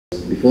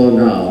before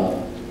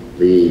now,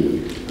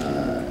 the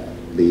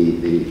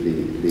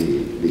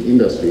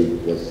industry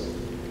was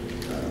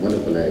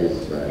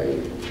monopolized by,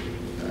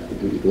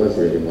 it was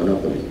a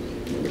monopoly,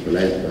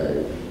 monopolized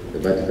by the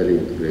vertically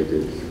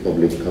integrated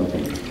public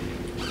company.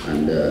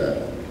 And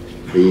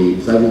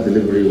the service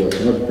delivery was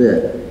not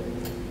there.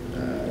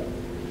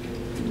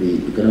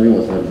 The economy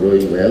was not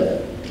growing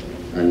well,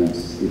 and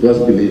it was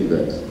believed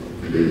that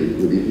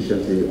with the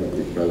efficiency of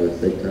the private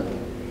sector,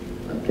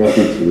 and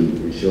profits will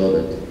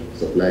ensure that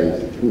supply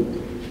is improved.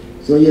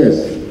 So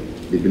yes,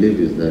 the belief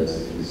is that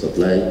the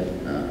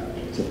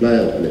supply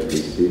of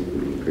electricity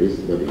will increase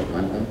both in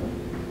quantum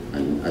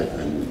and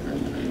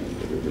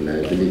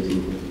reliability,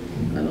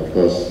 and of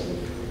course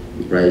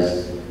the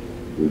price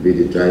will be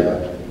the driver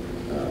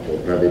for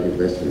private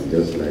investment,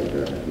 just like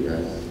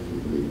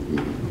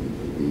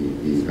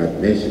he had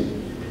mentioned.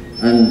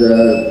 And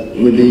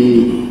with the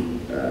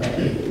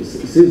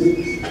since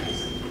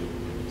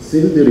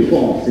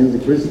the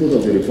principles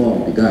of the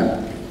reform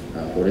began,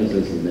 for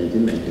instance, in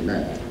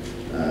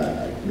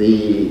 1999,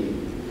 the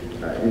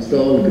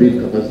installed grid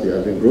capacity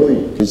has been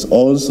growing. It's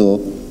also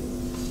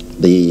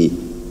the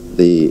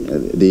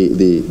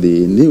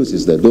news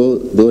is that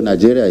though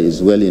Nigeria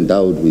is well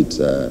endowed with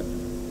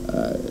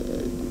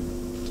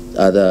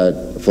other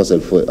fossil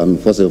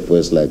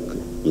fuels like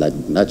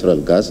natural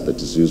gas that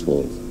is used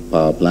for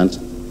power plants,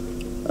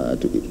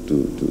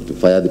 to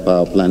fire the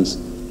power plants,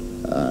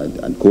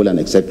 and coal and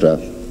etc.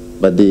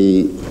 But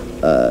the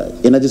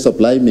energy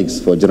supply mix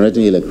for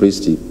generating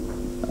electricity,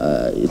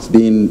 it's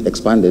been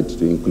expanded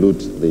to include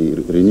the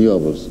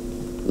renewables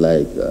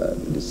like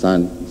the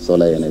sun,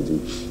 solar energy,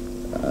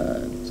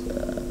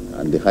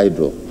 and the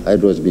hydro.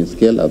 Hydro has been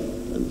scaled up.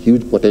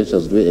 Huge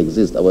potentials do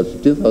exist, about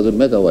 15,000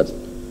 megawatts,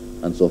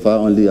 and so far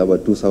only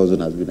about 2,000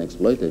 has been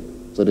exploited.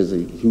 So there's a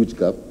huge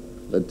gap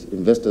that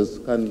investors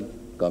can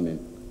come in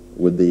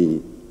with the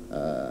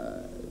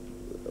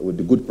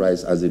good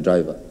price as a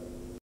driver.